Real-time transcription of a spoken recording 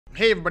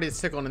Hey everybody, it's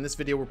Tiqqle, and in this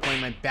video we're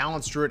playing my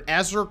balanced druid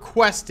as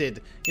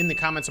requested in the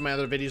comments of my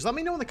other videos. Let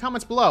me know in the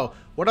comments below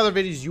what other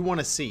videos you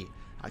want to see,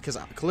 because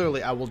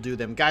clearly I will do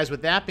them. Guys,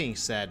 with that being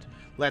said,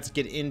 let's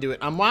get into it.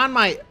 I'm on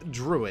my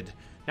druid.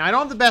 Now, I don't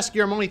have the best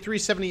gear. I'm only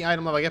 370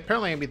 item level.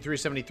 Apparently I'm going to be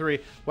 373.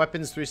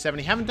 Weapons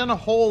 370. Haven't done a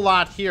whole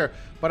lot here,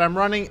 but I'm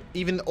running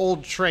even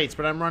old traits,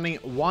 but I'm running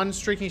 1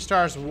 Streaking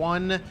Stars,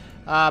 1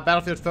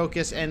 Battlefield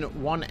Focus, and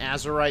 1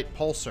 Azeroth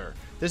Pulsar.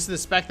 This is the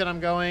spec that I'm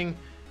going.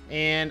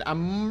 And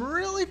I'm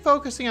really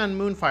focusing on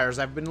Moonfires.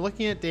 I've been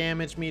looking at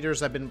damage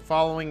meters. I've been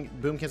following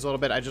Boomkins a little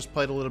bit. I just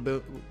played a little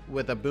bit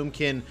with a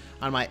Boomkin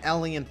on my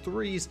Ellie and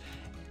 3s.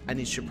 And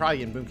he should probably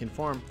get in Boomkin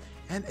form.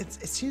 And it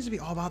seems to be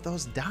all about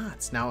those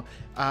dots. Now,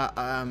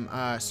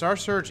 Star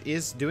Surge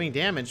is doing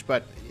damage,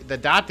 but the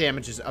dot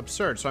damage is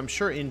absurd. So I'm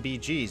sure in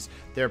BGs,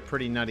 they're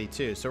pretty nutty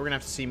too. So we're going to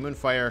have to see.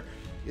 Moonfire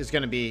is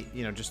going to be,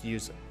 you know, just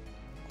use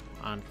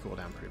on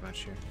cooldown pretty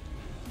much here.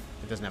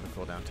 It doesn't have a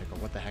cooldown, Tiqqle.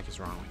 What the heck is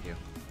wrong with you?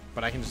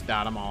 But I can just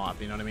dot them all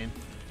up, you know what I mean?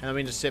 And then we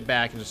can just sit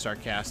back and just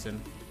start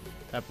casting.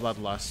 That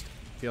Bloodlust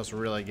feels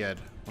really good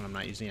when I'm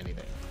not using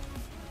anything.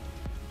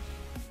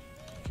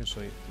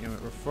 Actually, you know,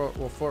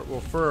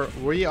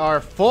 we are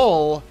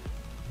full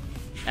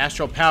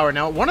Astral Power.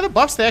 Now, one of the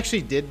buffs they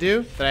actually did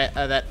do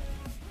that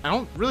I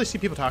don't really see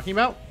people talking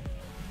about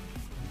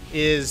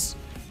is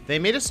they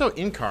made it so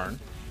Incarn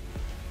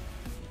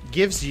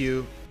gives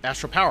you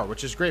Astral Power,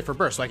 which is great for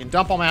burst. So I can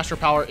dump all my Astral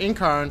Power,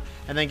 Incarn,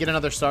 and then get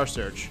another Star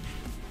Surge.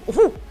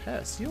 Ooh,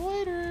 yeah, see you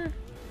later.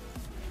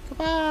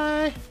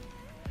 Goodbye.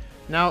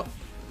 Now,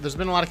 there's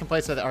been a lot of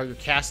complaints that our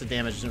casted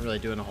damage isn't really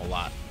doing a whole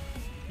lot.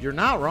 You're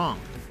not wrong.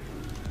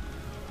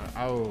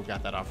 Oh,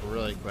 got that off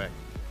really quick.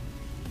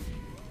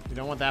 You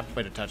don't want that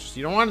boy to touch us.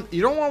 You don't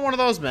want one of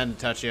those men to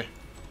touch you.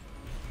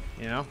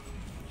 You know?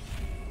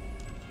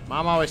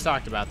 Mom always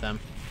talked about them.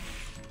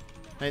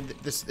 And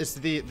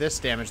this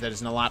damage that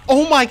isn't a lot.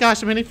 Oh my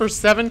gosh, I'm hitting for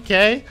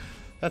 7k?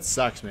 That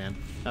sucks, man.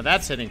 Now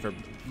that's hitting for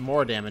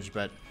more damage,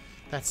 but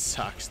that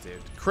sucks, dude.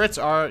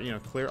 Crits are, you know,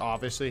 clear,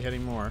 obviously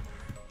hitting more.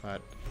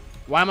 But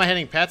why am I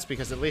hitting pets?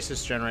 Because at least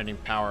it's generating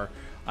power.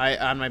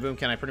 On my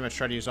Boomkin, I pretty much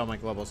try to use all my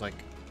globals like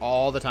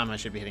all the time. I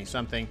should be hitting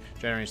something,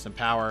 generating some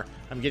power.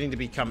 I'm getting to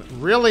become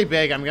really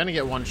big. I'm gonna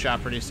get one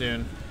shot pretty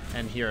soon.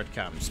 And here it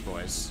comes,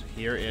 boys.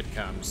 Here it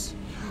comes.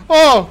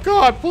 Oh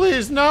God,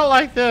 please, not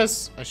like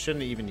this. I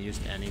shouldn't have even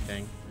used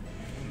anything.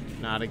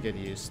 Not a good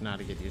use, not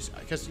a good use.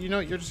 Because you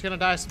know you're just gonna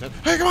die sometime.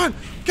 Hey, come on,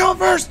 go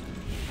first.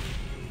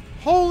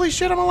 Holy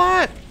shit, I'm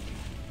alive!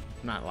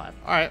 I'm not alive.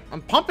 Alright,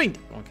 I'm pumping.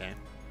 Okay.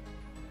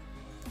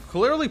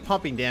 Clearly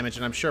pumping damage,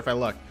 and I'm sure if I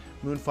look,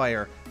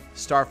 Moonfire,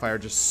 Starfire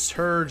just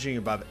surging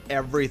above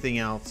everything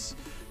else.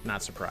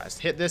 Not surprised.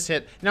 Hit this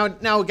hit.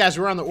 Now, guys,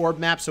 we're on the orb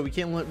map, so we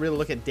can't really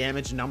look at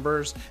damage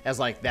numbers as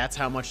like that's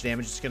how much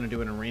damage it's going to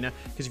do in arena.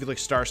 Because if you look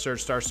Star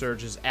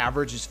Surge's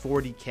average is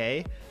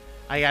 40k.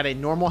 I got a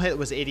normal hit that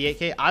was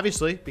 88k,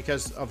 obviously,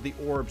 because of the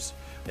orbs.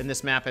 In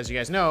this map, as you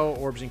guys know,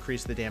 orbs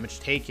increase the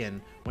damage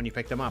taken when you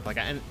pick them up.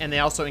 And they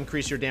also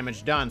increase your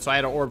damage done. So I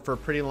had an orb for a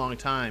pretty long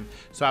time.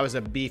 So I was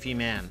a beefy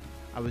man.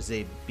 I was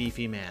a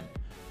beefy man.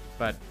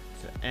 But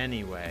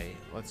anyway,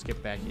 let's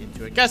get back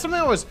into it. Guys, something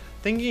I was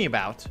thinking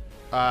about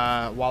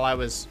while I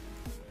was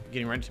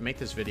getting ready to make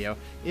this video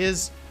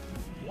is,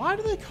 why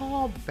do they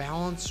call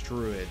balanced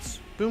druids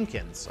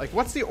Boomkins? Like,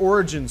 what's the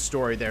origin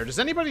story there? Does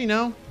anybody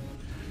know?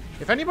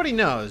 If anybody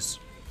knows,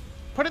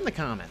 put it in the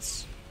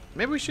comments.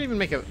 Maybe we should even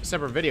make a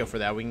separate video for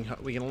that.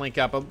 We can link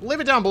up. But leave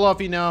it down below if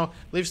you know.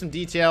 Leave some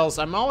details.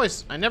 I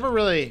never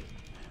really,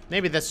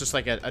 maybe that's just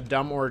like a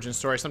dumb origin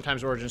story.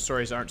 Sometimes origin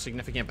stories aren't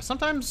significant, but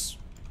sometimes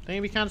they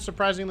can be kind of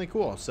surprisingly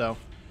cool. So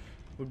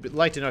we'd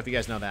like to know if you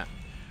guys know that.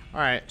 All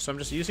right, so I'm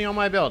just using all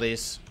my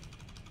abilities.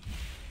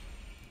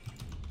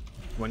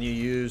 When you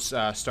use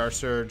Star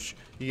Surge,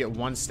 you get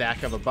 1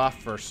 stack of a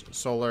buff for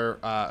Solar,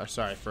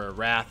 for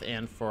Wrath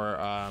and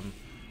for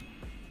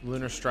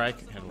Lunar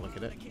Strike. Have a look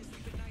at it.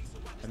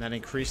 And that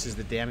increases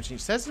the damage. It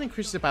says it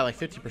increases it by like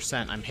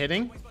 50%. I'm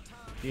hitting.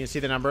 You can see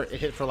the number. It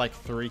hit for like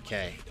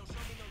 3k.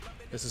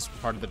 This is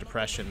part of the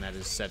depression that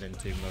is set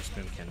into most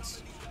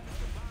Moomkins.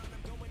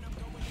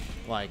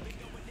 Like,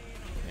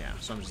 yeah,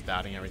 so I'm just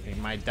dotting everything.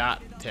 My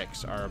dot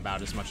ticks are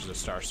about as much as a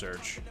Star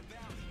Surge.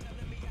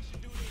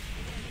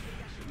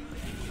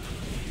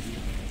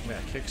 Yeah,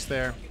 kicks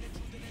there.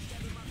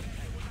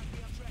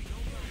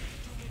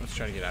 Let's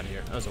try to get out of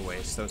here. That was a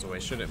waste. That was a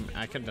waste.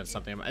 I could have done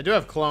something. I do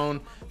have clone.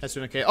 That's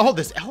doing okay. Oh,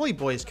 this Ellie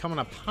boy is coming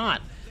up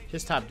hot.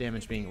 His top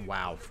damage being,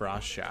 wow,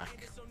 Frost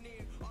Shock.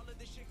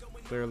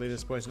 Clearly,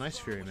 this boy's nice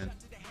Fury, man.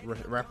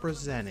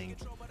 Representing.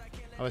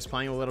 I was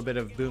playing a little bit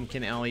of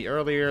Boomkin Ellie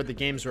earlier. The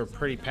games were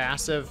pretty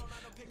passive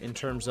in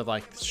terms of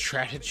like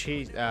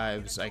strategy.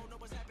 It was like,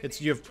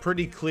 you have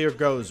pretty clear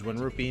goes when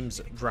Root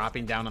Beam's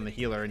dropping down on the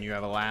healer and you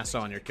have a lasso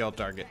on your kill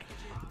target.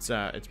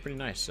 It's pretty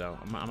nice, so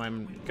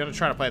I'm gonna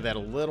try to play that a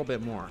little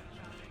bit more.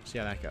 See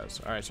how that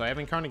goes. All right, so I have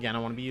Incarn again. I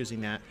want to be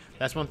using that.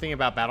 That's one thing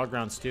about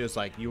battlegrounds too. Is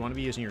like you want to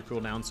be using your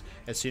cooldowns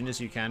as soon as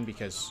you can,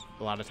 because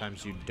a lot of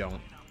times you don't.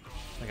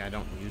 Like I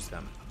don't use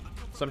them.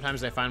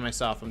 Sometimes I find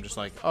myself, I'm just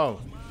like, oh,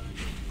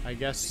 I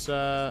guess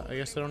I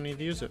don't need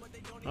to use it.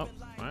 Oh,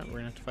 alright, we're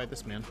gonna have to fight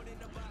this man.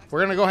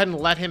 We're gonna go ahead and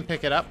let him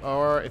pick it up,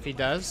 or if he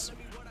does.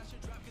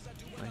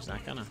 No, he's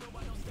not gonna.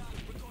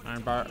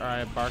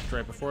 I barked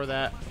right before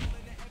that.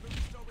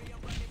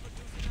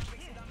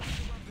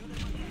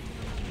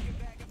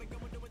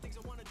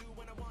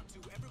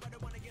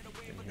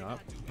 Getting up,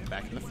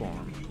 back in the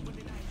form.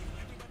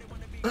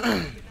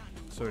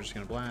 So we're just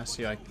gonna blast.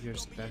 See, like,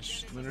 here's the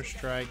best Lunar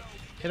Strike.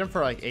 Hit him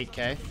for like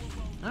 8k.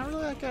 Not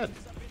really that good.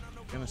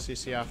 Gonna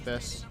CC off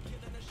this.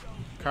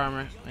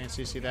 Karma, I can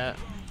CC that.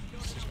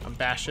 I'm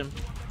bash him.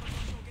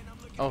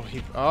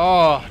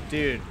 Oh,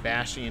 dude,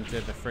 bashing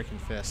into the freaking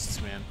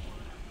fists, man.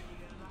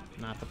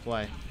 Not the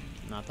play.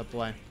 Not the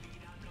play.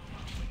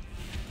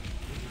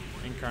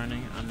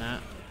 Incarning on that.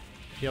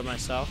 Heal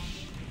myself.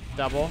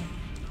 Double.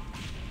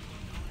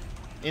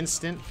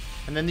 Instant.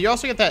 And then you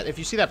also get that, if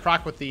you see that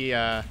proc with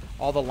the,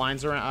 all the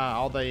lines around,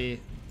 all the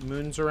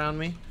moons around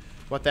me,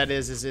 what that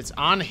is it's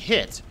on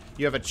hit,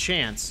 you have a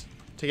chance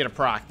to get a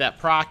proc. That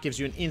proc gives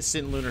you an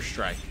instant Lunar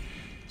Strike.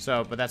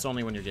 So, but that's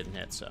only when you're getting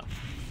hit, so.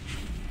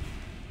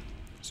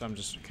 So I'm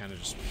just kind of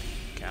just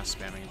cast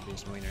spamming into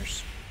these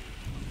wieners.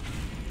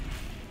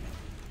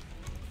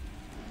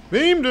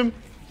 Beamed him!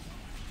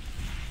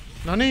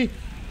 Nani?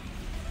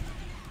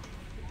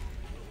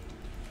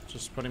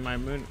 Just putting my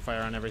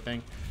Moonfire on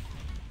everything.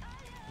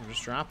 I'm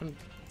just dropping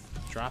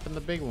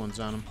the big ones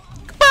on him.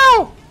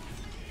 Kapow!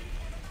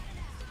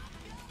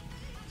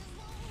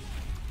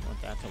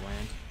 Want that to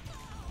land.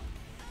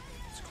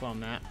 Let's clone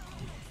that.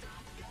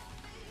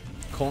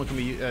 Clone can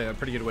be a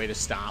pretty good way to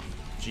stop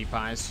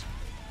G-Pies.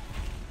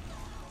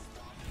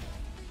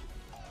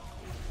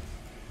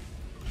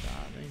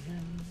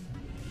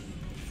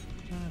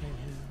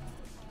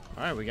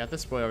 Alright, we got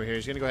this boy over here.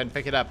 He's going to go ahead and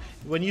pick it up.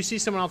 When you see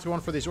someone else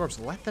going for these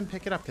orbs, let them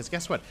pick it up, because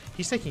guess what?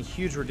 He's taking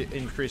huge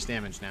increased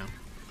damage now.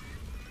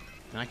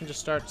 And I can just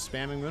start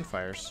spamming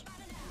Moonfires.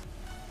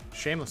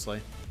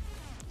 Shamelessly.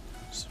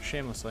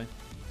 Shamelessly.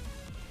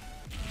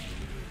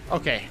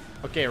 Okay.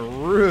 Okay,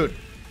 rude.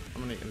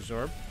 I'm going to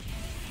absorb.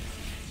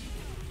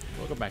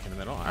 We'll go back in the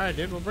middle. Alright,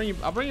 dude.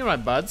 I'll bring you my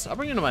buds. I'll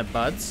bring you to my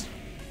buds.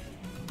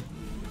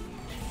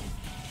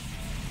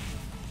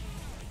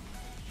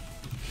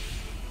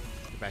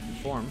 Back in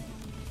form.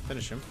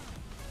 Finish him.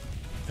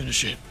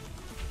 Finish it.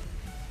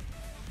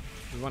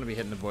 We want to be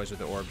hitting the boys with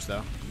the orbs,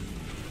 though.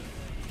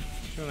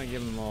 Just want to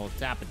give them a little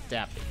tap it,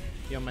 tap it.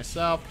 Heal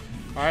myself.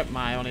 Alright,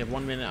 I only have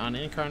 1 minute on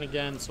Incarn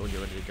again, so we'll get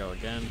ready to go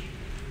again.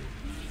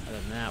 Other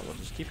than that, we'll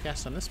just keep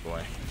casting on this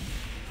boy.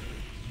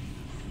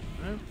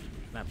 Alright,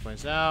 that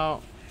plays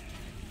out.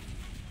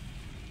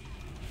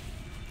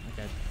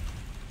 Okay.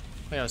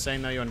 Like I was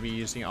saying, though, you want to be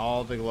using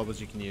all the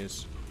globals you can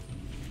use.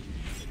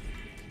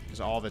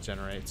 Because all of it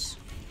generates.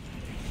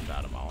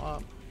 Got them all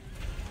up.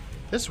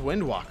 This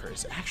Windwalker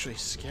is actually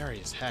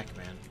scary as heck,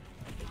 man.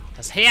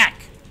 As heck!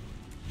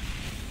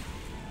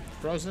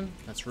 Frozen.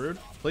 That's rude.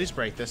 Please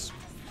break this.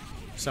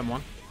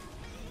 Someone.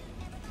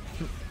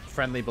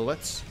 Friendly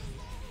bullets.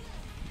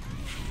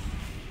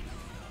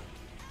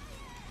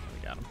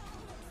 We got him.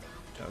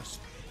 Toast.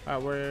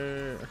 Alright,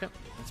 we're... Okay.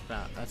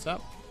 That's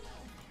up.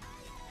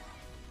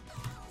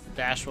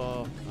 Dash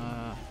will...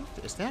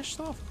 is Dash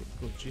still off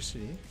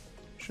GCD?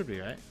 Should be,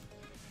 right?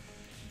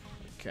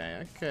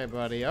 Okay, okay,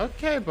 buddy.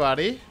 Okay,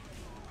 buddy.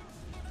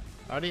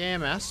 Already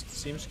AMS.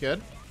 Seems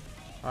good.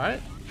 Alright.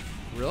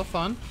 Real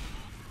fun.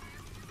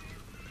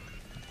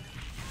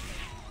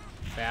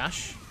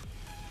 Bash.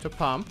 To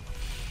pump.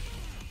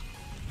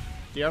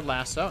 DR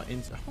lasso.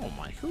 Oh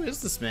my, who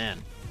is this man?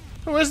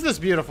 Who is this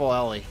beautiful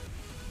Ellie?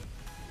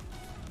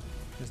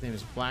 His name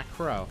is Black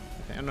Crow.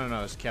 Okay. Oh,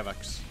 no, it's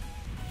Kevix.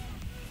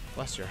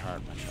 Bless your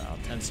heart, my child.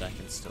 10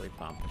 seconds till we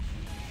pump.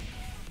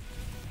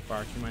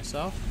 Barking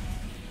myself.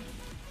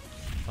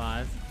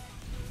 5.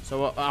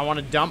 So I want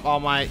to dump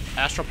all my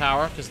astral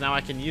power because now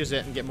I can use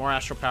it and get more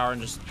astral power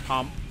and just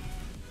pump.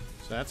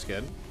 So that's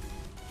good.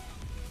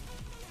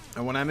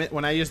 And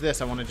when I use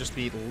this, I want to just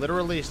be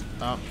literally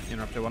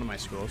interrupted one of my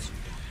schools.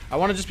 I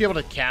want to just be able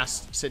to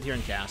cast, sit here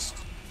and cast.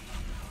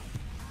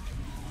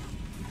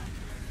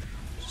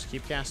 Just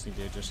keep casting,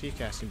 dude. Just keep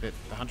casting. But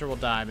the hunter will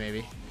die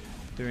maybe.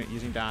 Doing it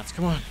using dots.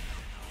 Come on.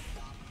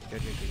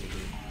 Good.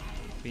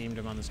 Beamed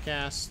him on this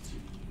cast.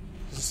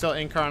 This is still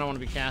Incarn. I want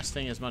to be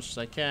casting as much as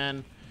I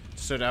can.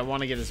 So I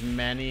want to get as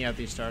many of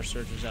these Star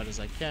Surgers out as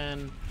I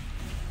can.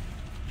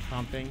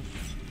 Pumping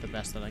the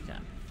best that I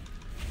can.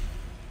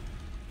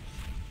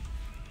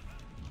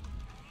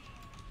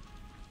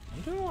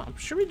 I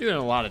should be doing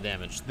a lot of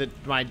damage.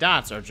 My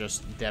dots are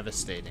just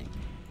devastating.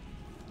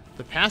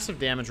 The passive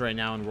damage right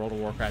now in World of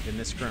Warcraft in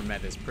this current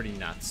meta is pretty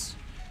nuts.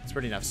 It's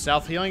pretty nuts.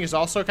 Self-healing is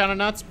also kind of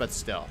nuts, but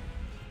still.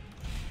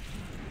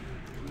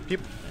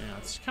 People,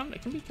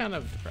 it can be kind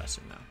of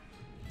depressing now.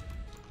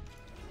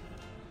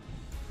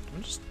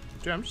 I'm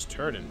just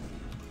turding.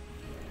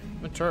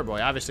 I'm a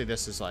turboy. Obviously,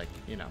 this is like,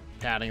 you know,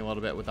 padding a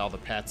little bit with all the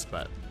pets,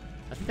 but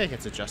I think that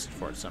gets adjusted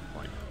for at some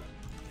point.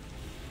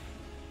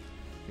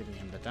 Giving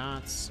him the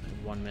dots.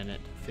 1 minute,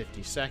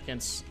 50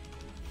 seconds.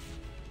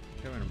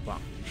 Okay, we're gonna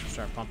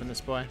start pumping this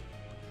boy.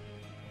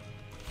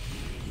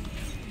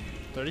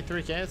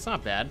 33k, it's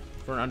not bad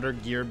for an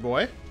under-geared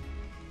boy.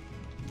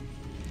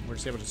 We're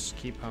just able to just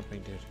keep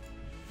pumping,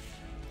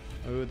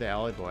 dude. Ooh, the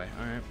alley boy.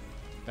 Alright.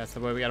 That's the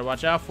boy we gotta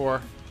watch out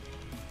for.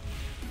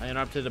 I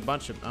interrupted a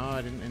bunch of... Oh,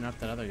 I didn't interrupt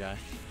that other guy.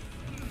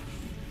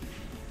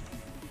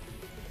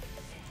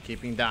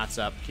 Keeping dots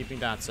up. Keeping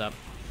dots up.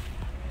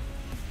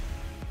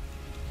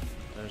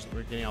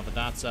 We're getting all the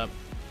dots up.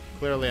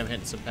 Clearly, I'm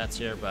hitting some pets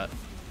here, but...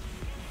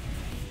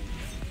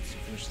 Let's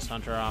finish this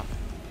hunter off.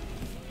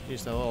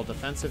 Use a little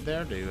defensive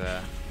there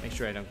to make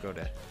sure I don't go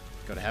to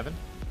heaven.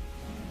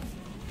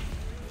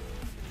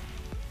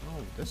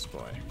 Oh, this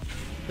boy.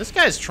 This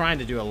guy's trying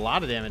to do a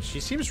lot of damage. He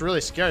seems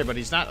really scary, but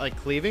he's not like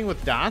cleaving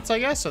with dots, I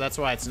guess, so that's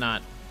why it's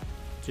not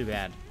too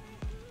bad.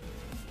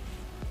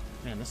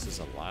 Man, this is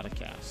a lot of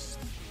cast.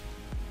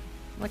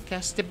 I'm a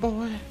casty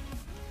boy.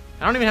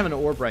 I don't even have an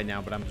orb right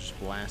now, but I'm just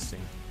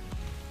blasting.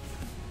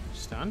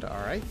 Stunned.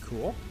 All right,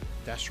 cool.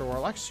 Dastro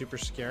Warlock, super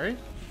scary,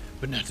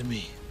 but not to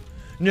me.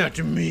 Not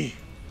to me.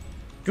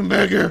 Come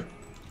back here.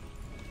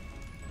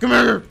 Come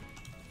back here.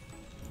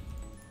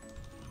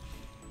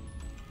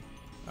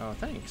 Oh,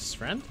 thanks,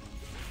 friend.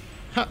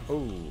 Huh.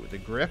 Oh, the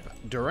grip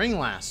during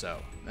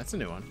lasso. That's a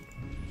new one.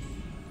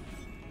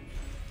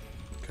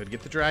 Could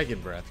get the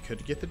dragon breath.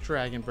 Could get the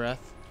dragon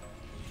breath.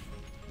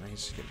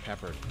 Nice, get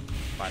peppered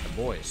by the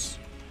boys.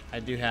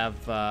 I do have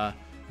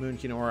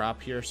Moonkin aura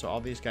up here, so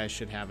all these guys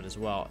should have it as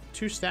well.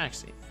 2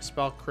 stacks,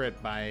 spell crit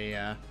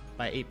by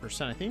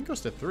 8%. I think it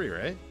goes to 3,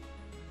 right?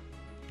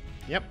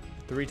 Yep,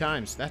 3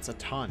 times. That's a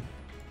ton.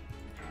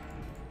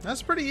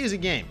 That's a pretty easy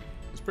game.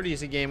 It's a pretty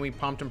easy game. We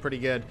pumped him pretty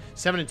good.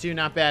 7-2,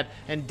 not bad.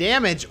 And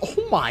damage,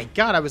 oh my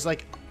god, I was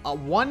like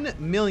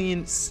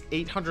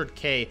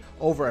 1,800,000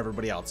 over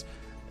everybody else.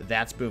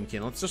 That's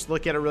Boomkin. Let's just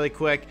look at it really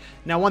quick.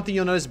 Now, one thing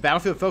you'll notice,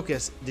 Battlefield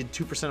Focus did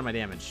 2% of my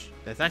damage.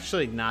 That's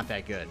actually not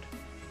that good.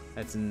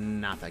 That's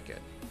not that good.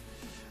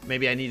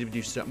 Maybe I need to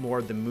do some more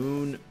of the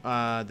moon,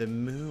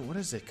 what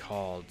is it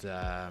called?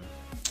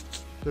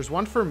 There's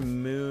one for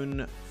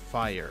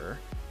MOONFIRE.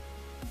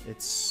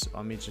 It's,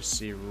 let me just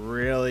see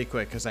really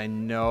quick, because I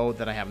know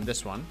that I have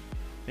this one.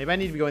 Maybe I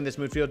need to be going this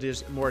Moonfield,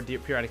 does more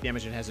periodic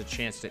damage and has a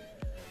chance to,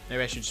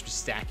 maybe I should just be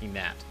stacking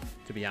that,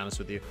 to be honest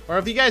with you. Or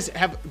if you guys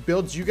have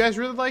builds you guys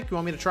really like, you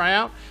want me to try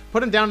out, put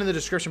them down in the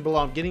description below.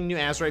 I'm getting new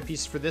Azeroth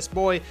pieces for this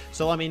boy,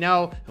 so let me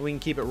know, and we can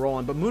keep it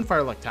rolling. But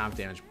Moonfire like top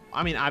damage.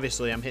 I mean,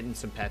 obviously, I'm hitting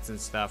some pets and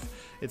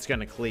stuff. It's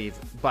going to cleave.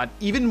 But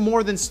even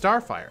more than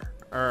Starfire,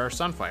 or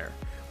Sunfire,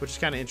 which is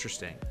kind of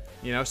interesting.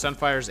 You know,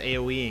 Sunfire's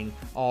AoEing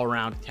all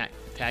around,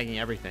 tagging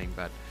everything,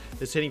 but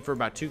it's hitting for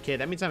about 2k.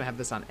 That means I have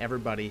this on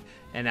everybody,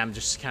 and I'm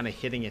just kind of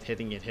hitting it.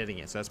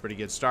 So that's pretty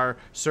good. Star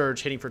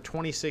Surge hitting for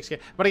 26k.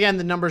 But again,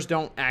 the numbers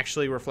don't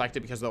actually reflect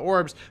it because of the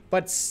orbs,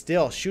 but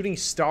still, shooting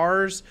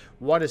stars.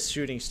 What is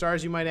shooting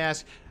stars, you might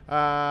ask?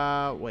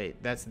 Wait,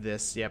 that's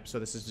this. Yep, so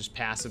this is just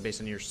passive based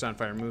on your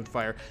Sunfire,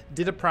 Moonfire.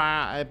 Did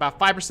about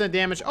 5%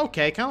 damage.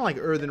 Okay, kind of like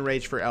Earthen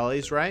Rage for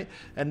Ellie's, right?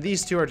 And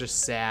these two are just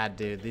sad,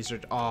 dude. These are,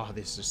 oh,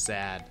 this is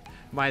sad.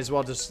 Might as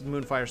well just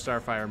Moonfire,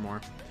 Starfire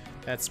more.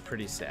 That's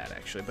pretty sad,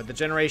 actually. But the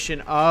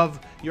generation of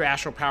your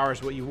astral power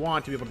is what you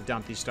want to be able to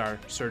dump these star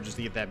surges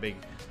to get that big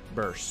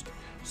burst.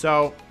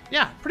 So,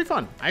 yeah, pretty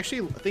fun. I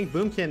actually think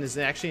Boomkin is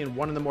actually in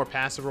one of the more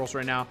passive roles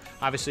right now.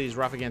 Obviously, he's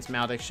rough against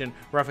Malediction,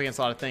 rough against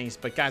a lot of things.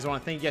 But, guys, I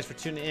want to thank you guys for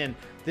tuning in.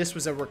 This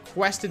was a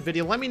requested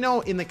video. Let me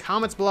know in the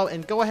comments below,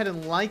 and go ahead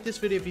and like this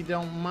video if you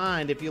don't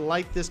mind, if you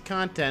like this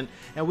content.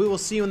 And we will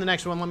see you in the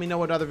next one. Let me know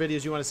what other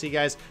videos you want to see,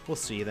 guys. We'll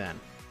see you then.